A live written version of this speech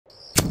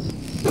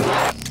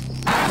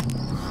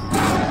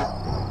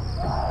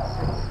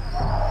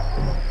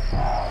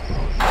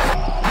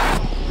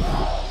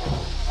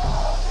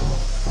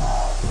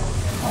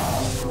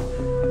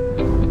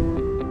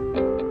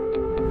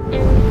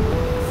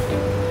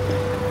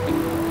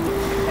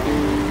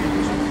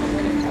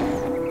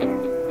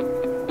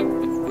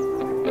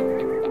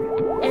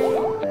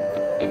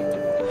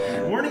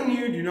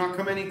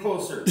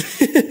closer.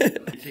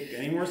 Take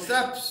any more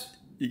steps.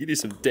 You can do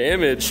some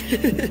damage. Shit!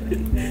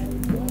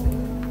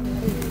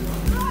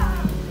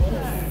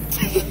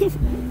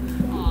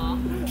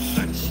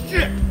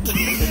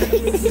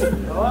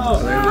 I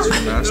learned this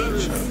from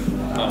MasterChef.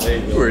 Oh, there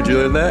you go. Where'd you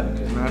learn that?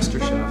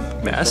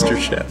 MasterChef.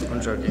 MasterChef.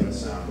 I'm joking.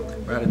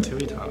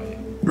 Ratatouille taught me.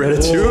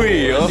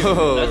 Ratatouille.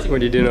 Oh.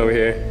 What are you doing over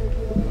here?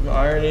 I'm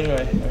ironing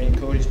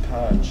Cody's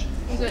patch.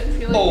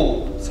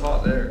 Oh, it's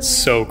hot there. It's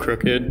so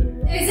crooked.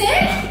 Is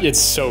it? It's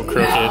so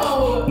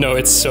crooked. No,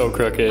 it's so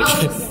crooked.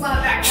 I'll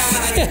slap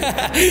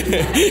that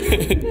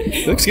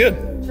camera. Looks good.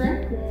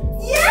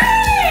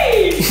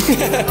 Yay!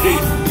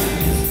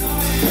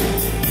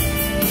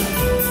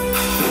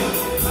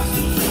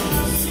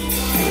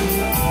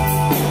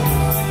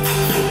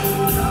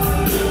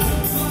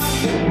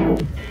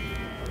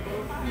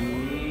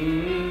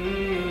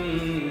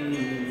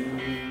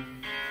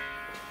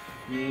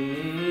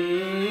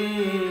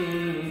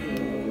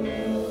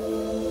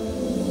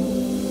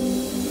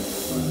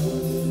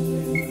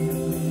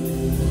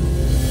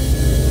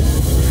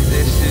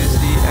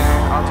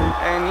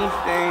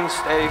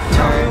 Stay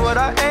tell me what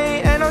I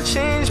ain't and I'll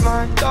change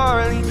my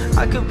darling.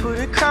 I could put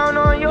a crown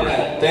on your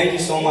head. Thank you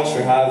so much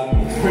for having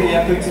me. It's pretty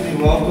epic to be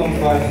welcomed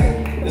by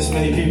this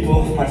many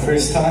people, my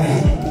first time.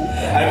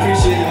 I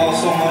appreciate you all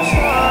so much.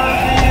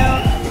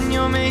 And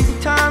you're making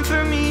time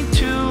for me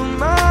too,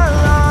 my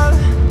love.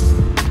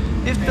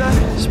 If the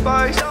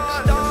sparks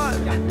start,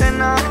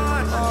 then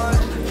I'll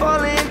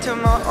fall into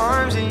my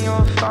arms and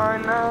you'll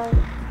find out.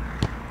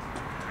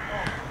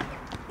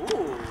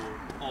 Ooh.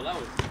 Oh, that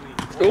was clean.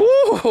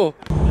 Ooh.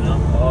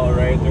 All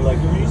right, they're like,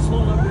 are you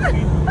slow enough to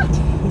speed?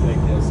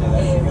 Like this, so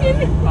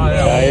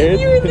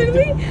You were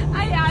literally, I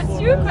asked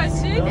you a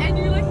question and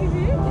you're like,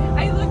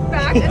 I look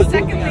back a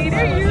second later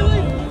and you're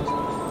like,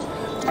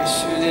 Wish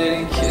you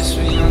didn't kiss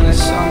me on the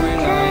summer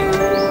night.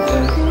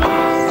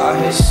 I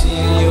had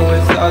seen you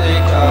with other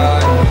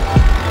guys.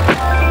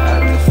 At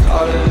the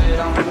thought of it,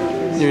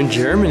 I'm You're in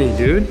Germany,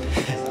 dude.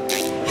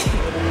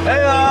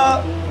 Hey,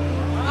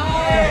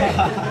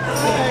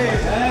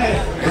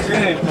 What's your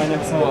name? My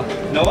name's Noah.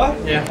 Noah?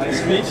 Yeah. Nice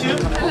to meet you.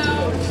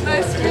 hello,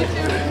 nice to meet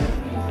you.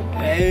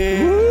 Hey.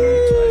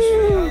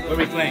 What are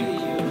we playing?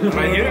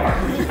 Right here?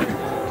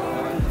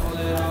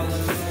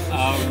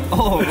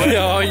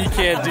 Oh, you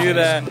can't do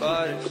that.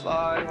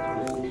 butterfly.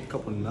 A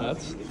couple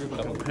nuts.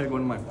 I'll peg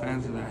one of my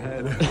fans in the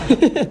head.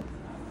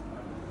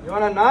 You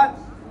want a nut?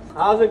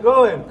 How's it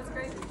going? That's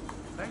crazy.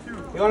 Thank you.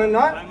 You want a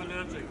nut? I'm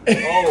allergic.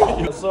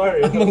 Oh,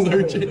 sorry. I'm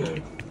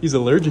allergic. He's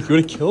allergic. You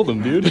would have killed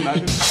him, dude.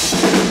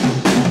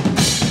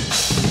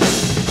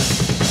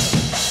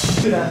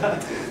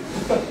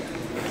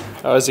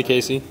 How is it,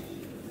 Casey?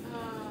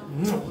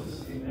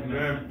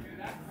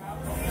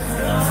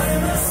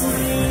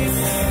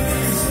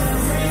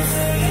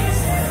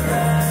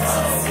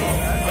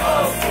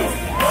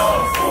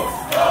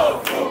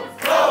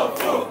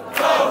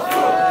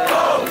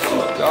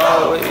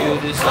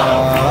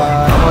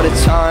 All the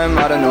time,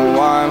 I don't know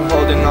why I'm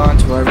holding on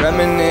to. I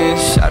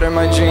reminisce, shatter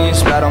my dreams,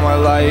 spat on my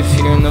life.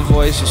 Hearing the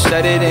voice who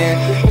set it in.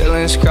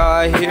 Villains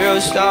cry,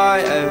 heroes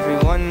die,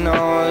 everyone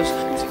knows.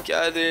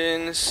 Together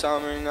in the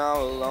summer, now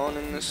alone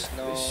in the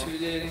snow. Wish you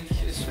didn't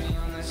kiss me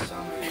on the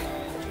summer night.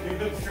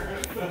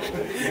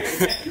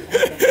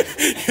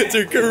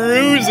 They're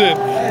cruising.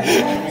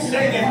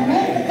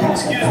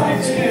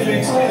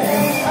 Excuse me.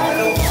 I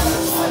don't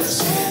wanna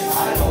see,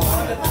 I don't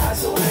wanna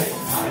pass away.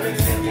 I've been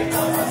thinking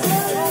about my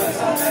future because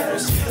I'll never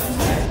see the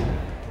light.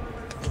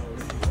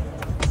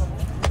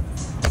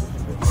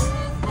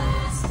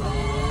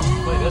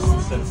 Play this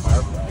instead of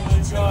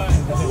Firefly.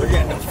 We're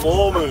getting a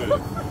full moon.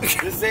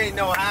 This ain't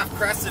no half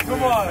crescent.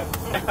 Come on.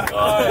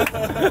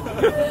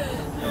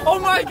 Oh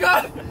my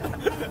god.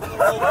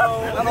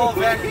 Not all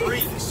that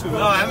grease.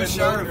 No, I haven't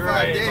showered in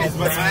 5 days,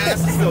 but my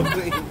ass is still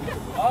clean.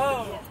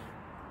 Oh.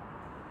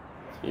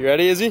 You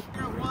ready, Izzy? You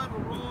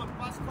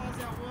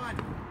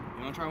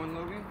wanna try one,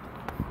 Logan?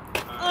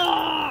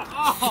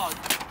 Oh!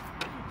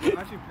 I'm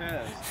actually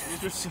pissed.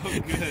 These are so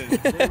good.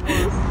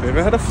 Have you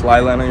ever had a fly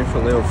land on your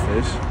fillet of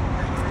fish?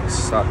 It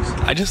sucks.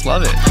 I just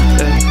love it.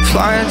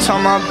 Flying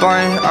on my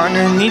bun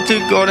underneath the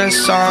golden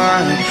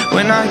sun.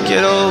 When I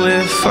get a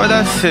whiff for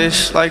that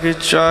fish like a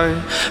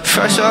drug.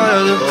 Fresh out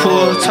of the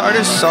pool,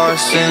 tartar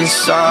sauce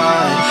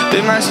inside.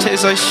 Big Macs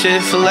taste like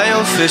shit, filet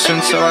of fish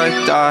until I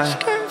die.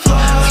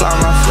 Fly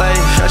my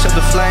flake, fresh up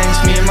the flames.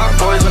 Me and my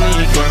boys on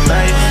the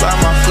gourmet. Fly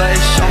my flake,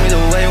 show me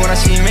the way. When I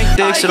see you make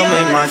dicks, it'll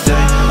make my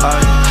day.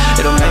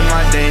 It'll make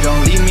my day.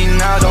 Don't leave me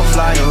now, don't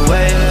fly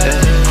away.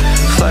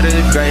 Flood of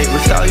the great,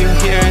 without you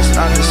here, it's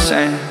not the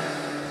same.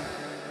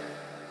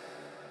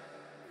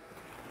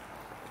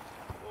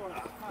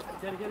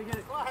 Get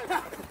it.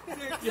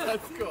 Yeah,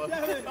 let's go.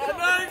 Come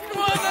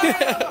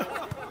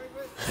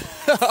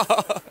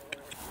on.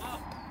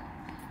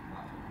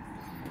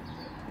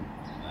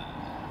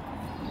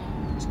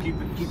 Just keep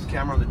the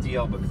camera on the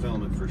DL, but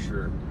film it for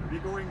sure. We're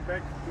going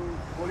back to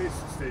police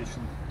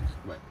station.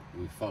 Wait,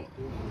 we follow.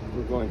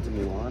 We're going to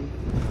Milan.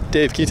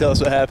 Dave, can you tell us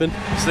what happened?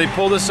 So they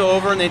pulled us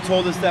over and they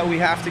told us that we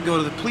have to go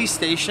to the police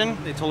station.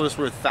 They told us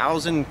we're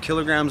 1,000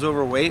 kilograms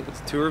overweight with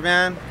the tour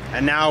van.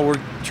 And now we're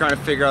trying to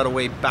figure out a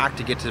way back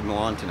to get to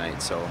Milan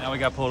tonight, so. Now we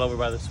got pulled over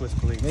by the Swiss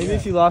police. Maybe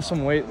if you lost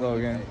some weight,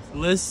 Logan.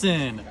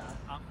 Listen.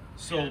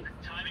 So,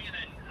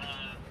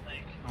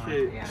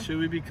 should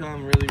we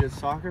become really good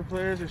soccer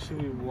players or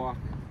should we walk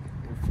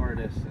a far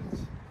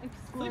distance?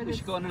 I think we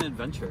should go on an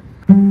adventure.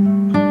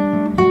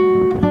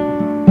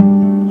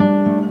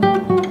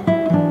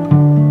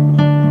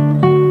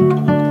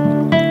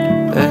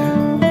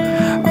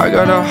 I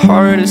got a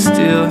heart of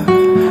steel.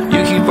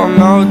 You keep on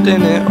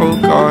melting it, oh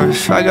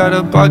gosh. I got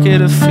a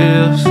bucket of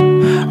feels.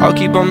 I'll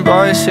keep on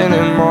brushing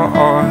it more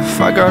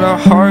off. I got a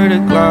heart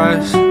of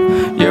glass.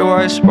 Your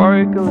white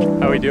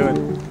sparkling. How we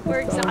doing?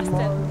 We're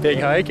exhausted. Big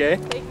hike, eh?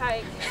 Big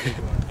hike.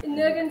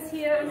 Nirgends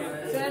hier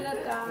ist sehr da.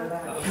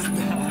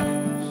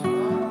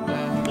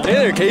 Hey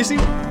there, Casey.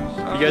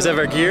 You guys have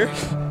our gear?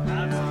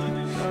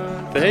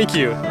 Thank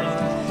you.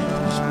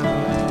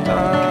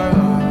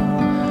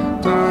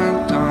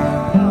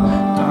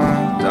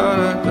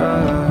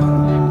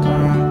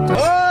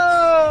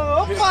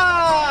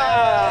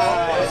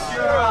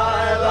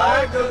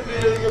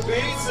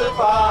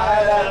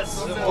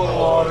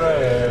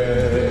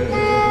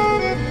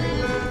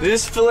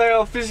 This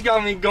filet fish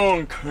got me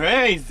going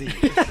crazy.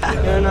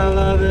 And I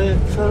love it,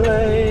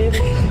 filet.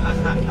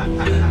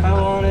 I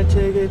wanna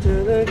take it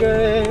to the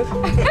grave.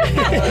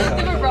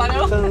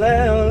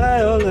 Filet, ole,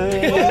 ole.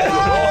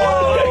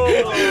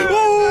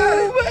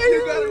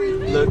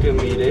 Look at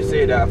me, they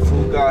say that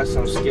food got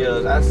some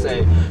skills. I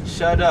say,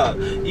 shut up,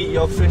 eat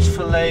your fish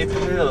fillet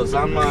pills.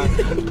 I'ma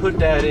put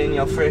that in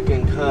your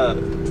freaking cup.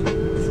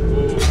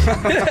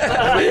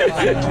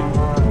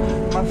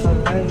 My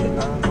fillet,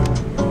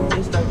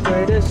 it's the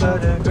greatest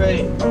of the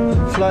great.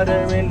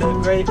 Fluttering the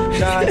great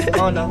shine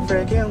on the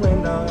freaking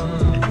window.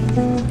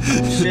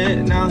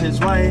 Shit, now his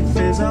wife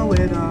is a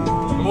widow.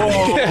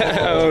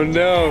 Oh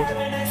no.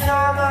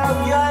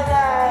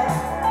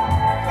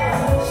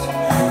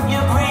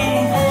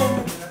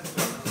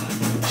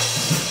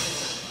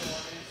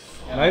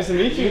 Nice to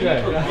meet you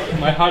guys.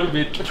 My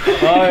heartbeat. Oh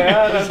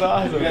yeah, that's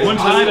awesome. One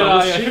time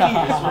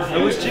I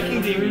was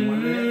checking TV.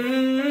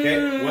 Okay,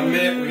 1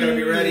 minute, we gotta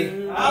be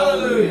ready.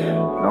 Hallelujah.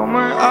 No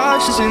more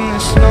ashes in the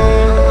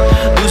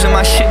snow. Losing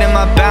my shit and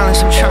my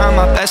balance. I'm trying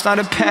my best not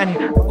to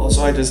panic.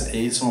 Also, I just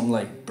ate, so I'm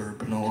like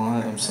burping a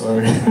lot. I'm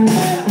sorry.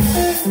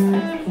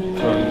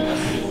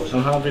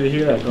 I'm happy to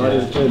hear that. God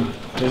is good.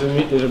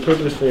 There's a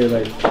purpose for your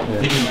life.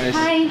 Yeah.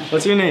 Hi.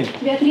 What's your name?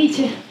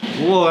 Beatrice.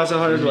 Whoa, that's a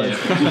hard one.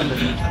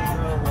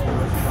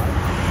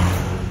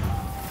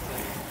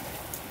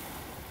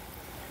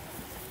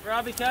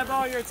 Robbie, can I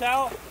borrow your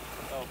towel?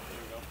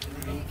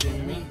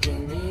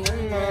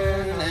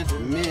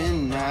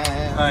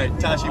 Alright,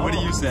 Tashi, what do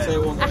you say?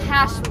 A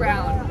hash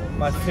brown.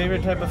 My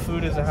favorite type of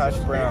food is a hash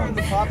brown.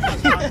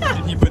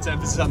 And he puts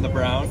emphasis on the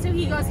brown. So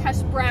he goes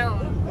hash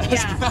brown. Yeah.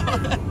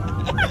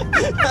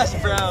 Hash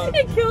brown.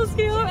 It kills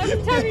Caleb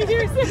every time he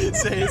hears it.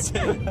 Say it,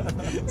 say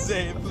it.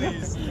 Say it,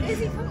 please.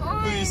 Izzy, come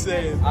on. Please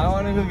say it. I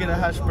want to go get a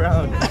hash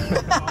brown.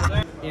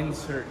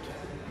 Insert.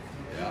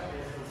 Yeah.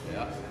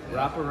 Yeah.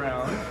 Wrap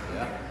around.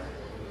 Yeah.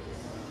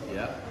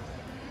 Yeah.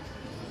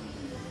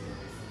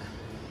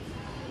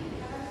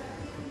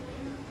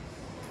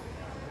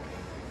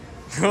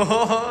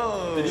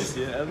 Oh! Did you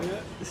see it,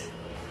 Elliot?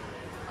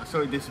 I saw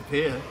it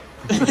disappear.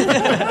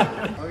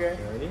 Okay.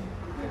 Ready?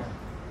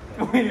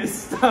 Wait, it's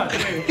stuck.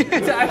 Wait,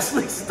 it's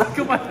actually stuck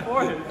on my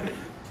forehead.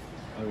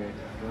 Okay,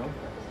 go.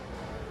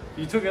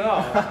 You took it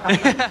off.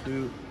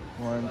 2,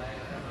 1.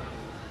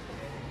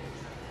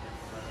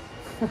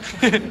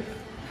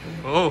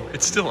 Oh,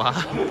 it's still on.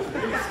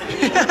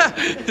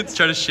 It's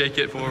trying to shake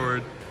it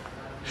forward.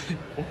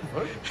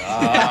 Yeah,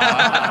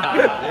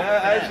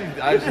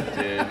 I actually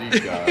did. You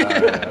got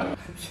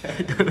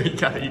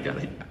it. You got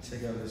it.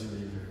 Check out this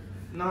reaver.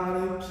 Not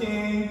a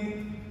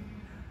king,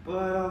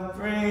 but I'll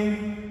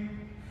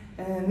bring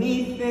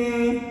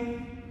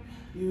anything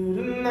you'd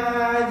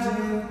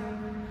imagine.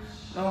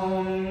 No,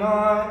 I'm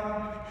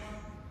not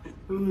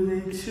who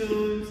they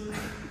choose,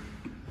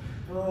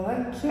 but I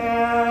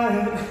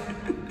can't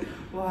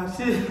watch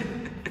it.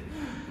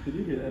 Did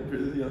you hear that?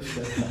 Really? I'll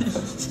shut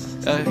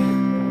up.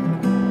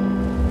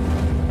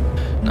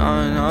 No.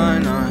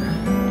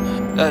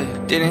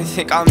 Didn't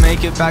think I'd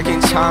make it back in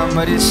time,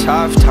 but it's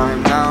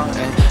halftime now.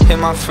 And hit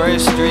my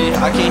first 3,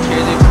 I can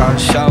hear the crowd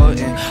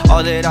shouting.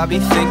 All that I be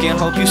thinking,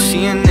 hope you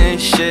seeing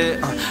this shit.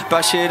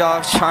 Brush it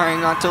off, trying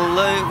not to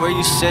look where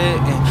you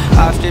sitting.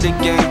 After the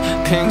game,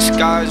 pink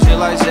skies,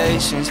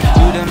 realizations.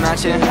 Do the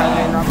match in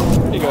heaven.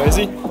 Here you go,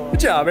 Izzy. Good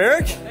job,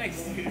 Eric.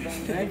 Thanks, dude.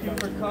 Thank you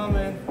for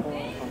coming.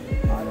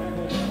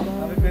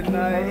 Have a good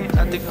night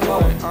at the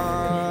court.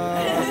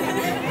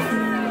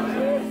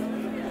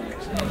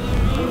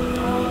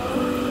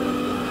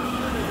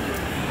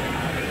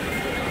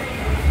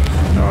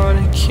 Not a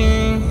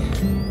king,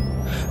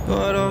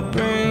 but I'll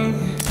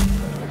bring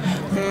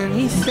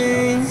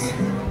anything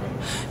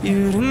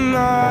you'd imagine.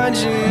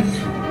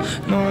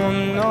 imagine. No,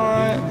 I'm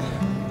not.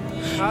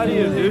 How do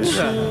you do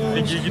that?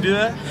 Think you can do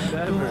that?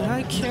 But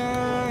I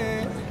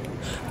can't.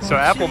 So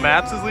Apple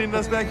Maps is leading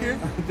us back here?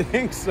 I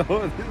think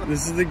so.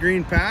 This is the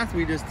green path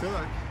we just took.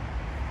 I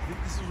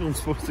think this is where I'm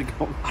supposed to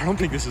go. I don't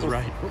think this is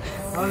right.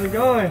 How's it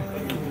going?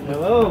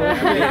 Hello.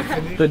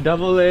 The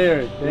double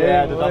layer.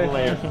 Yeah, the double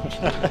layer.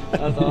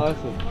 That's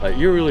awesome. Like,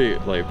 you really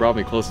like brought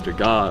me closer to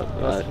God.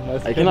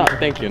 That's I cannot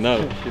thank you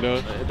enough. You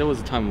know, there was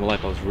a time in my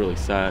life I was really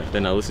sad.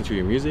 Then I listened to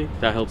your music.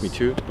 That helped me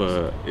too.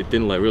 But it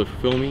didn't like really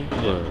fulfill me.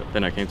 But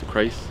then I came to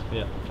Christ.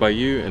 Yeah. By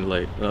you and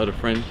like another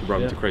friend, he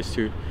brought me to Christ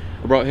too.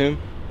 I brought him.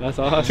 That's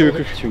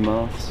awesome. 2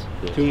 months.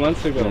 2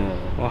 months ago.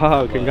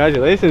 Wow,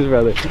 congratulations,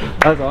 brother.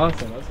 That's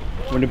awesome.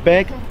 When the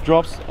bag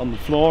drops on the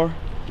floor,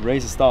 the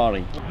race is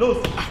starting.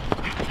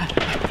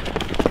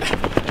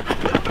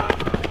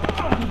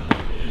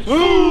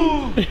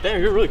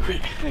 Damn, you're really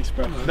quick. Thanks,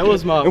 bro. That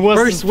was my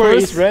first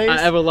race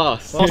I ever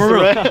lost.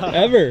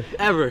 Ever?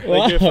 Ever.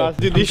 Wow.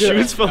 Dude, these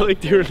shoes felt like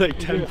they were like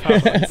 10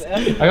 pounds.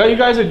 I got you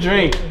guys a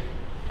drink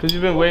because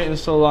you've been waiting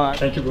so long.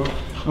 Thank you, bro.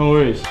 No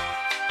worries.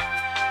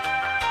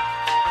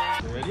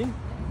 Ready?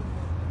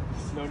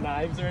 No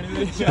knives or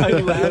anything? I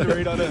landed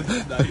right on a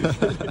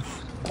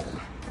knife.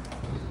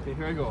 Okay,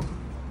 here I go.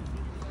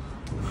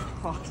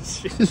 Oh,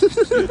 shit.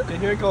 Okay,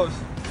 here it goes.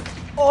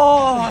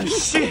 Oh,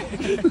 shit!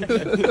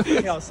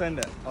 Okay, I'll send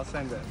it. I'll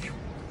send it.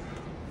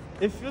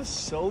 It feels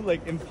so,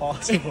 like,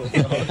 impossible,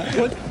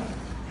 bro.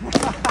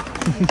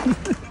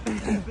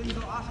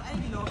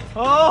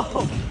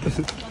 Oh!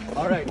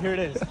 Alright, here it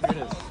is. Here it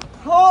is.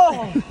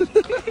 Oh!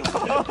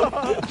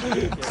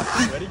 Okay,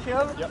 ready,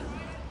 Caleb? Yep.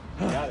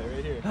 Got it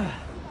right here.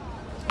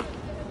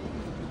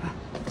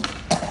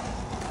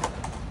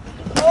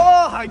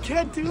 Oh, I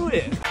can't do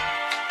it.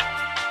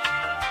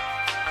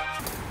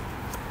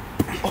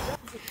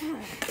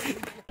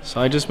 So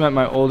I just met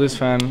my oldest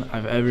fan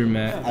I've ever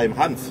met. I'm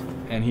Hans.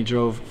 And he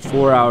drove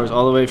 4 hours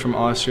all the way from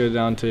Austria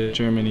down to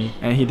Germany.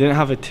 And he didn't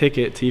have a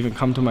ticket to even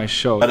come to my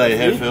show. But I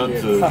have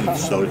heard the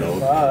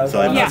Shoutout,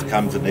 so I must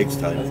come the next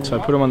time. So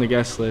I put him on the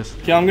guest list.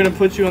 Okay, I'm gonna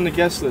put you on the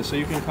guest list so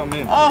you can come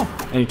in. Oh!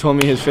 And he told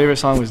me his favorite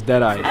song was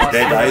Dead Eyes.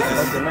 Dead Eyes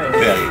is very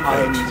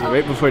great. So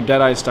right before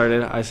Dead Eyes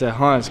started, I said,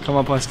 Hans, come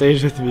up on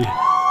stage with me.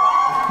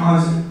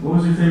 Hans, what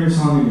was your favorite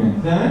song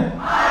again? Dead?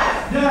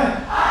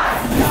 Dead!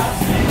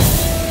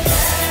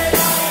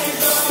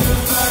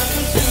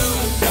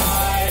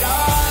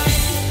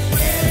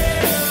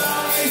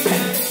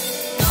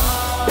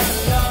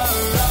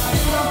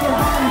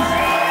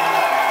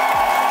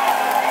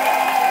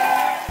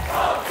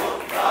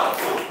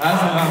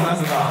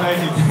 That's enough. Thank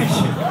you.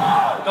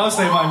 Don't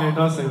say my name,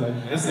 don't say my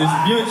name. It's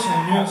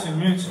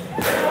mutual.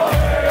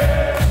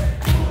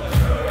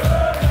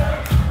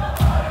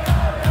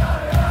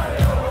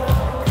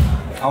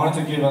 I wanted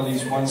to give at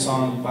least one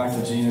song back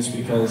to Jesus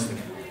because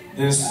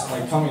this,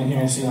 like coming here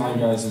and seeing all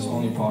you guys is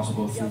only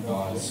possible through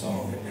God.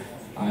 So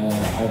I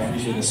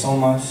appreciate it so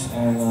much,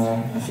 and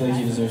I feel like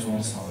he deserves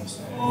one song.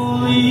 So.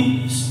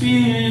 Holy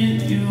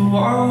Spirit, you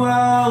are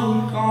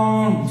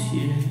welcome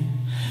here.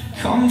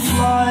 Come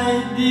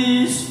flood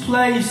this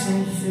place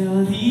and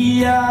fill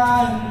the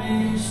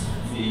atmosphere.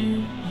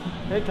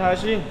 Hey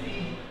Tashi.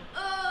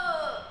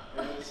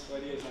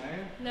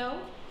 No.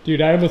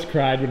 Dude, I almost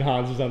cried when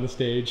Hans was on the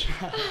stage.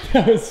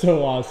 That was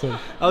so awesome.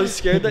 I was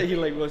scared that he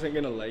wasn't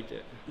gonna like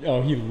it.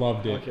 Oh, he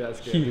loved it. Okay,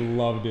 that's good. He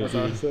loved it,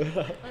 dude. Awesome.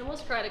 I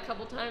almost cried a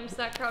couple times.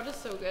 That crowd is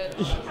so good.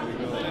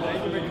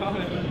 Thank you for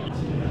coming.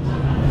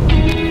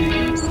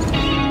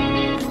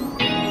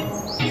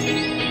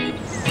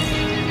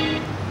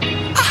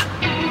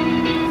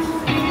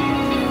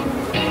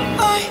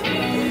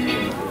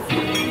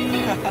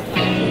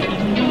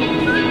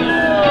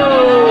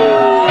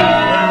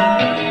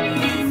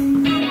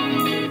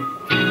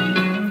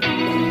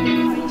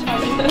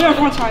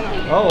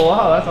 Oh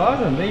wow, that's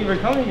awesome. Thank you for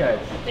coming, guys.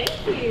 Thank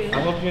you. I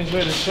hope you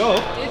enjoyed the show.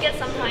 Do you get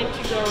some time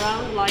to go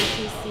around, like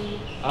to see?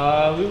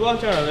 We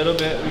walked around a little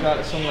bit. We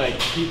got some like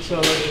pizza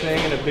looking thing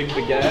and a big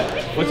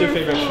baguette. What's your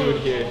favorite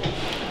food here?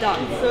 Dog.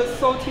 It's a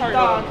salty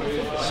dog.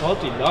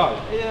 Salty dog?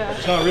 Yeah.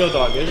 It's not a real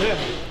dog, is it?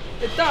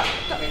 The dog.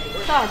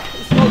 It's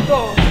not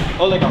dog.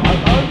 Oh, like a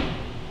hot dog?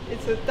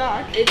 It's a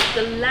dog. It's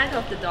the leg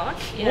of the dog,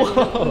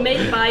 Whoa.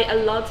 made by a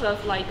lot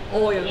of like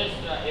oil.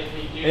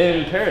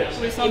 In Paris?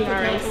 With some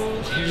Paris.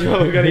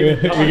 Yo, we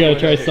gotta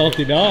try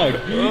salty dog.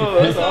 Oh,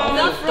 that's awesome.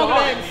 Not from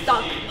legs,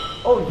 duck.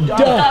 Oh, duck.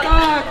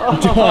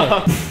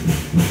 Duck.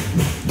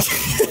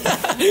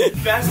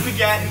 Best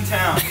baguette in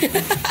town.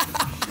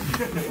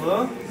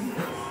 Hello?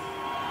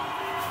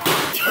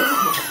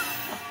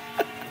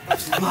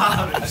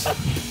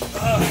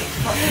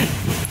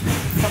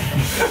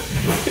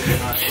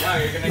 Now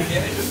you're gonna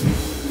get it.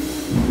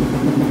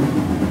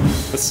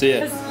 Let's see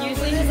it.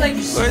 Usually it's like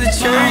where the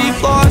cherry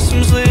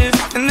blossoms live,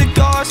 and the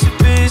gossip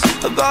is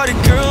about a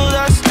girl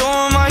that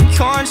stole my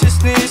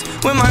consciousness.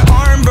 When my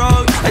arm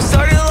broke, I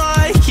started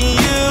liking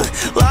you.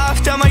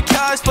 Laughed at my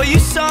cast, but you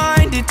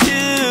signed it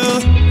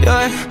too.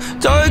 Yeah,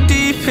 dug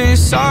deep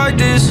inside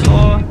this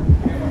hole.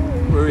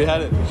 Where we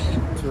headed?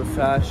 To a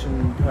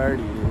fashion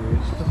party, dude.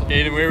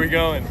 Aiden, where are we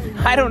going?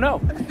 I don't know.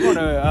 We're going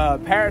to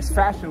Paris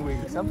Fashion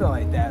Week, something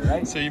like that,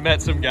 right? So you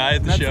met some guy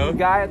at the show? Met some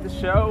guy at the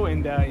show,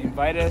 and he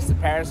invited us to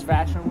Paris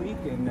Fashion Week,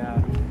 and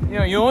you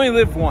know, you only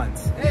live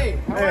once. Hey,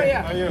 how are you?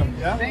 How are you?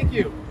 Yeah? Thank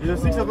you. Is there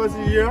 6 of us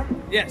here?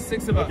 Yes,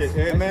 6 of us.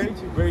 Okay, man,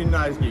 very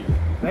nice gig.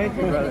 Thank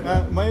you,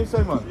 brother. My name's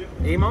Simon.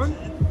 Amon?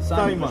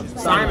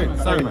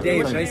 Simon.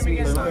 Dave, nice to meet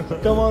you,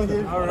 Simon. Come on,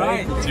 dude. All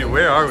right. Dude,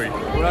 where are we?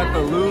 We're at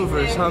the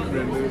Louvre or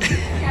something, dude.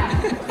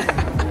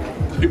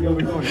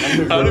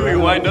 How did we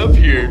wind up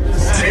here?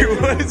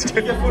 Dude, what is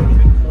going on?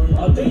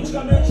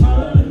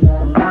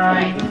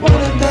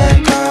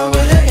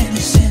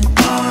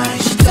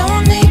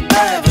 Don't need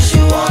bread, but she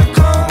walk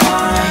on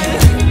wine.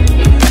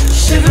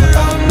 Shiver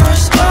up my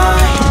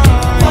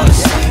spine. Fall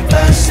asleep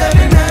at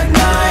 7 at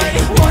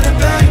night. Want a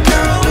bad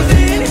girl with an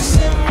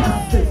innocent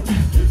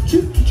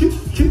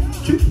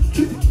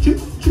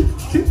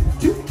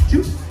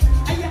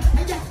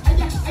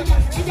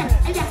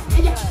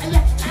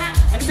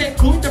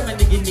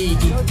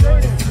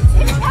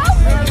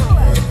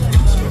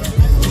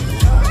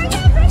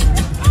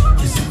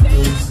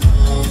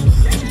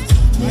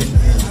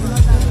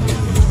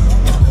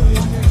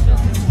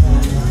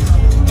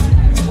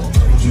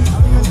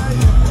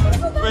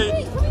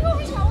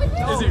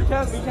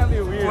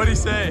What'd he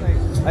say?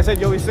 I said,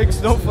 yo, we sing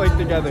Snowflake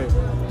together.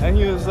 And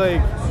he was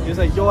like,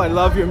 yo, I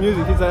love your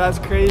music. He's like, that's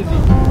crazy.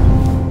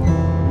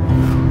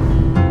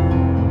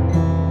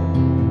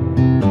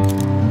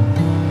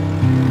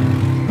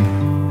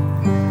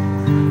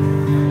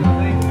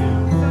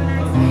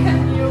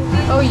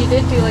 Oh, you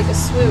did do like a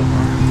swoop.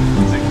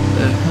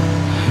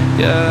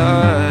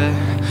 Yeah,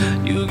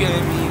 you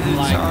gave me the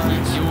Like time.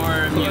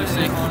 your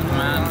music,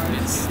 man,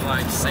 it's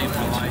like saved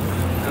my life.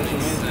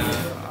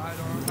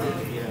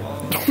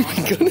 Oh my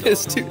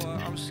goodness, dude.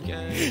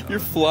 You're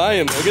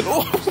flying, Logan.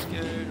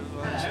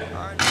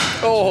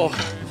 Oh.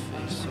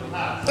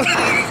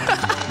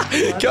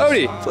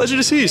 Cody, pleasure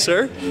to see you,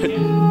 sir. Maybe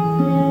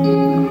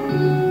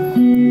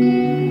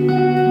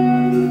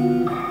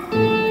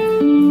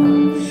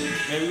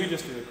we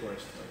just do the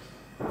chorus.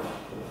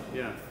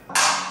 Yeah.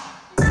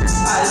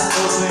 Eyes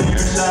closing, your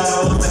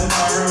shadows in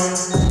my room.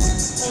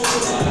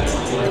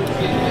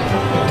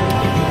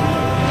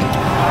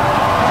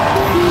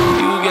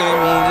 You gave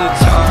me the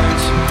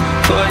touch,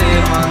 put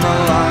it on the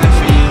line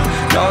for you.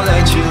 Know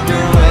that you've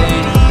been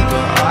waiting,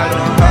 but I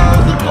don't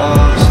have the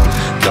balls.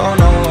 Don't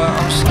know what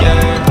I'm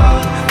scared of.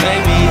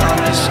 Maybe I'm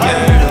just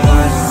scared of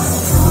it.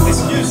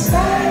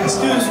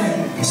 Excuse me,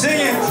 sing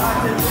it.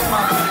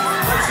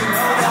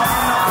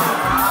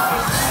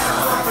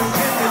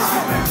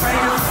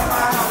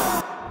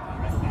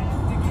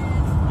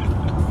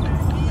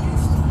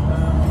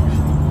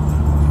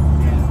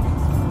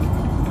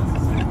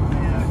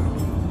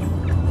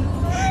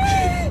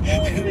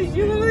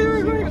 You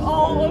literally were going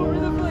all over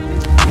the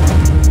place.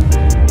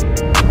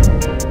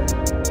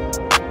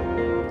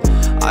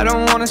 I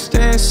don't wanna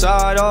stay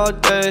inside all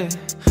day,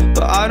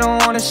 but I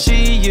don't wanna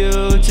see you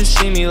to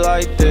see me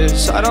like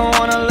this. I don't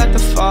wanna let the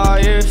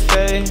fire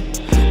fade,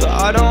 but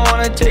I don't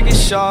wanna take a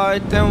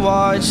shot then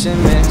watch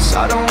and miss.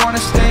 I don't wanna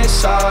stay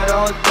inside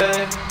all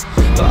day,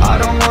 but I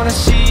don't wanna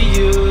see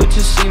you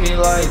to see me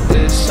like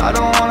this. I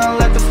don't wanna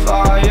let the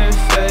fire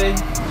fade,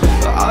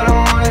 but I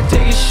don't wanna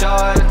take a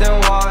shot then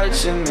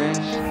watch and miss.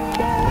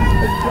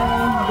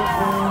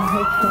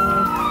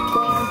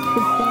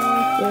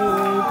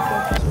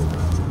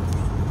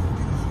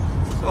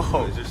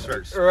 Oh,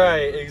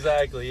 right,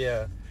 exactly,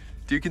 yeah.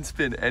 Dude can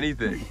spin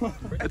anything.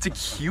 That's a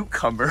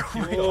cucumber.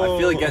 I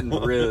feel like getting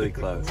really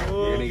close.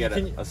 You're gonna get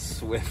a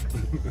swift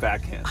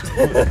backhand.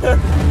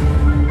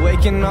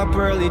 Waking up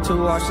early to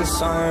watch the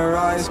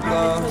sunrise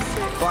glow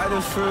by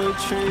the fruit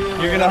tree.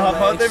 You're gonna hop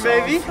out there,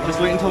 baby? Just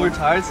wait until we're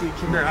tired so you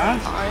kick our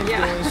ass? I ain't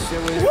doing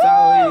shit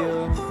without you.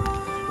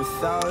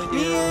 Without you.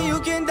 Me and you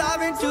can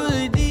dive into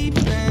the deep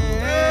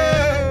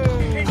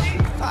end.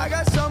 I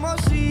got some more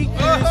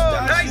secrets.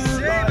 Oh, nice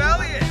save,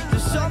 Elliot. The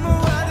summer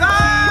weather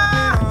keeping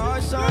our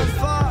hearts on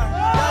fire.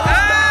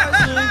 Yeah, the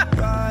stars look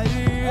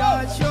brighter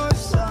at your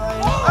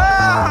side.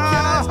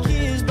 Cast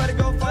kids better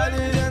go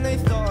farther than they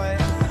thought.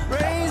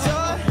 Rains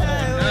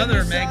ahead.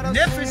 Another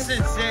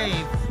magnificent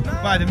save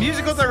by the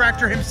musical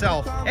director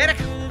himself, Eric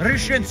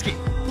Logan.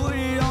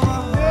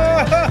 Oh,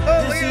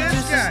 look at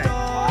this guy. Oh,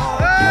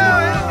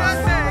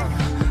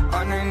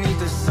 Underneath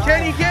the sun.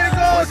 can you get a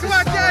goal? Come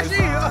on,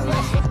 Dashi.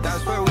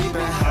 That's where we've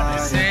been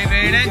hiding. Save,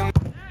 Aiden.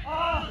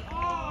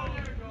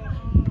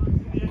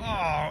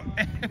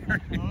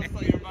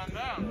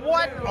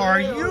 What are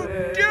you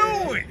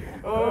doing?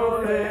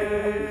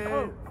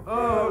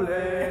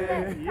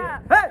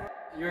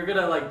 You're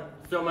gonna like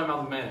fill my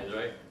mouth with mayonnaise,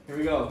 right? Here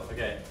we go.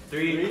 Okay.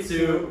 3,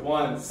 2,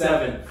 1,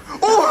 7.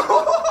 Oh,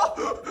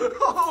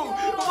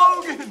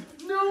 Logan!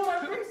 No, my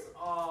face.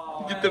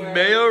 Oh. Get the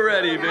mayo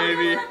ready,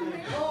 baby.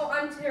 Oh,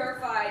 I'm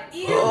terrified.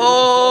 Ew.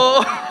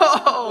 Oh!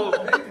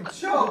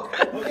 Choke.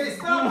 Okay,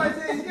 stop. I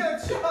say he's gonna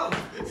choke.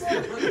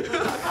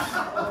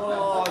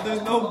 Oh,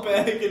 there's no no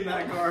bag in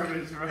that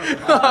garbage, bro.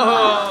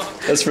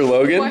 That's for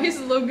Logan? Why is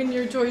Logan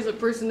your choice of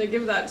person to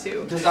give that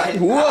to?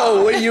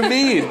 Whoa, what do you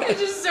mean? It's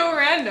just so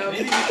random.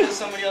 Maybe because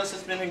somebody else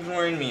has been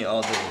ignoring me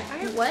all day.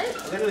 What?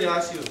 I literally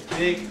asked you a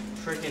big,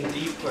 freaking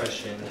deep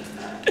question.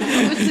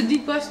 What's the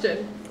deep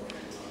question?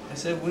 I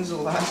said, when's the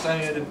last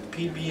time you had a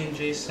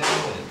PB&J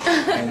sandwich?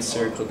 And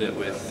circled it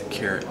with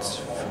carrots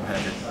from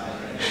heaven.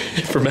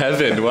 From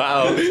heaven,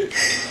 wow.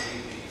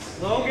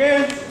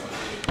 Logan!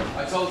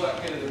 I told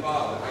that kid in the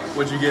bottom.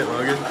 What'd you get,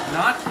 Logan?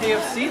 Not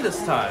KFC this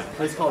time. A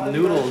place called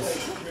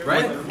Noodles.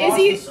 Right?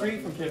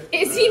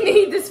 Is he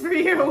made this for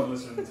you?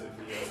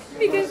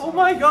 Because oh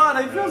my god,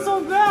 I feel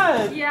so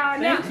bad! Yeah,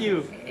 Thank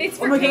you. It's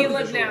for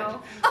Caleb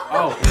now.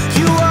 Oh.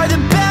 You are the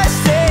best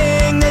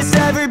thing that's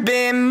ever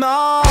been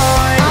mine.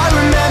 I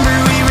remember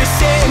we were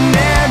sitting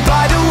there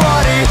by the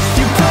water.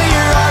 You put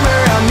your arm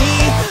around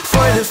me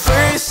for the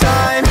first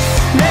time.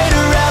 Made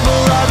a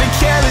rebel of a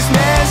careless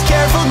man's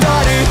careful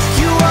daughter.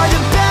 You are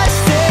the best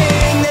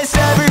thing that's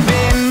ever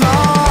been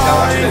mine. I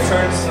want you to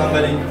turn to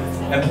somebody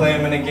and play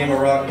him in a game of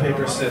rock,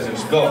 paper,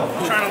 scissors. Go.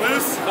 Trying to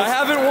lose? I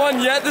haven't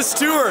won yet this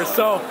tour,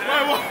 so.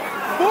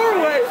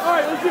 4-way.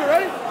 Alright, let's do it.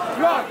 Ready?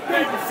 Rock,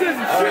 paper,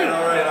 scissors, shoot.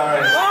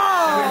 Alright. Oh!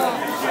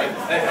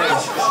 Hey,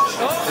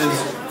 this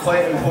is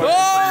quite important. Oh!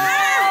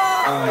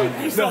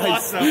 You're so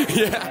awesome.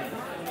 Yeah.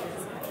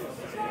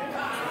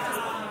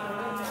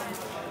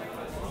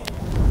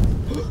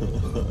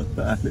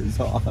 That is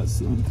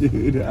awesome,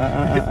 dude.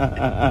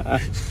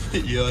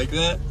 You like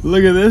that?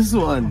 Look at this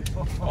one.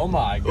 Oh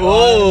my god.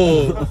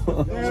 Oh!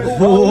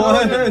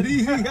 What are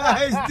these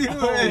guys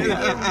doing?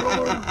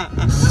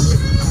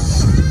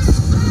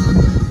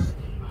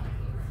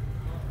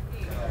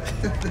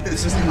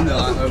 This is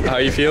not okay. How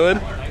are you feeling?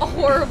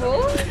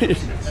 Horrible.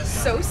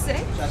 So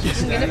sick.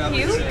 I'm gonna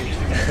puke.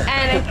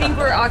 And I think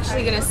we're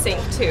actually gonna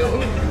sink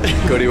too.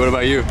 Cody, what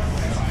about you?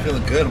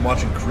 Feeling good. I'm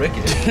watching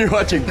cricket. You're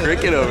watching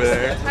cricket over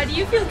there. How do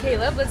you feel,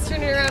 Caleb? Let's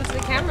turn it around to the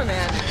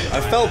cameraman. I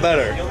felt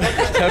better.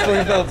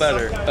 Definitely felt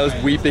better. I was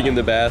weeping in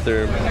the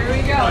bathroom. Here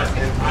we go.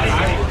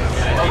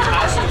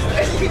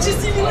 You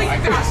just see me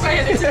like bash my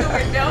head into the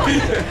window.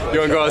 You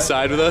want to go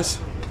outside with us?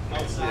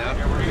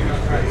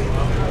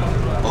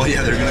 Oh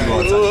yeah, they're gonna go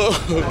outside.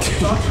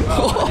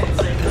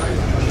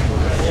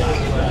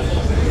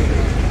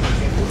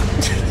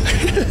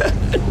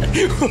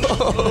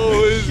 Oh,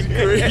 this is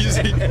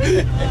crazy.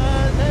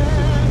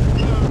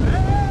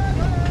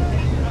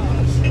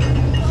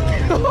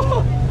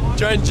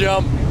 Try and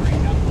jump.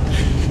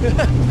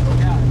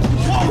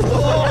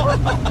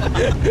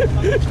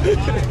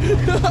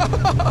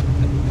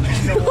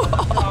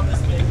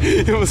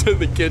 It was in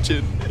the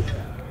kitchen.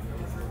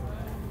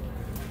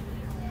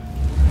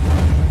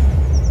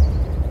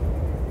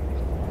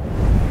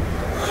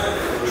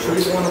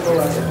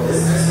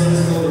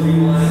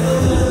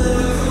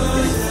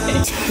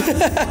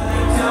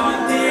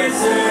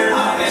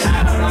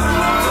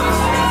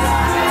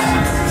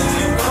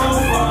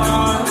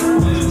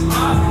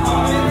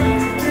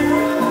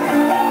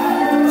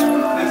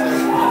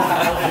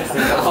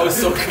 I was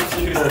so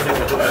confused.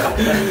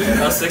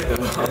 That was sick though.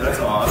 That's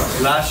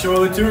awesome. Last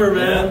show of the tour,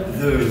 man.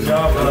 Good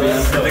job, brother.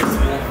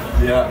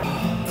 Yeah.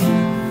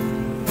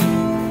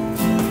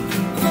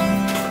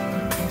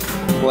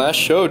 Last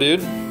show,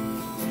 dude.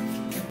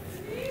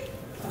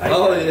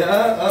 Oh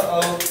yeah?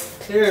 Uh-oh.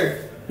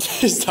 Here.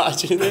 He's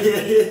touching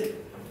it.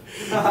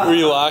 Were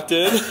you locked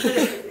in?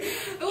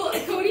 Well,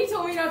 Cody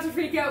told me not to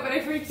freak out, but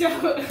I freaked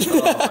out.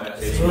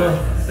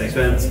 Thanks,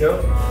 man. Let's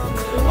go.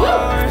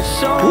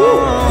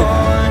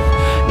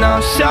 Now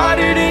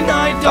Saturday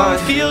night don't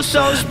feel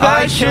so special.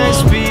 I can't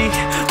speak,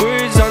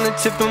 words on the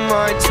tip of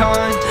my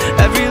tongue.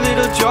 Every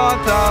little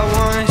drop I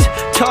want,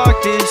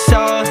 talk this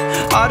out.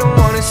 I don't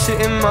wanna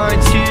sit in my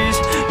tears.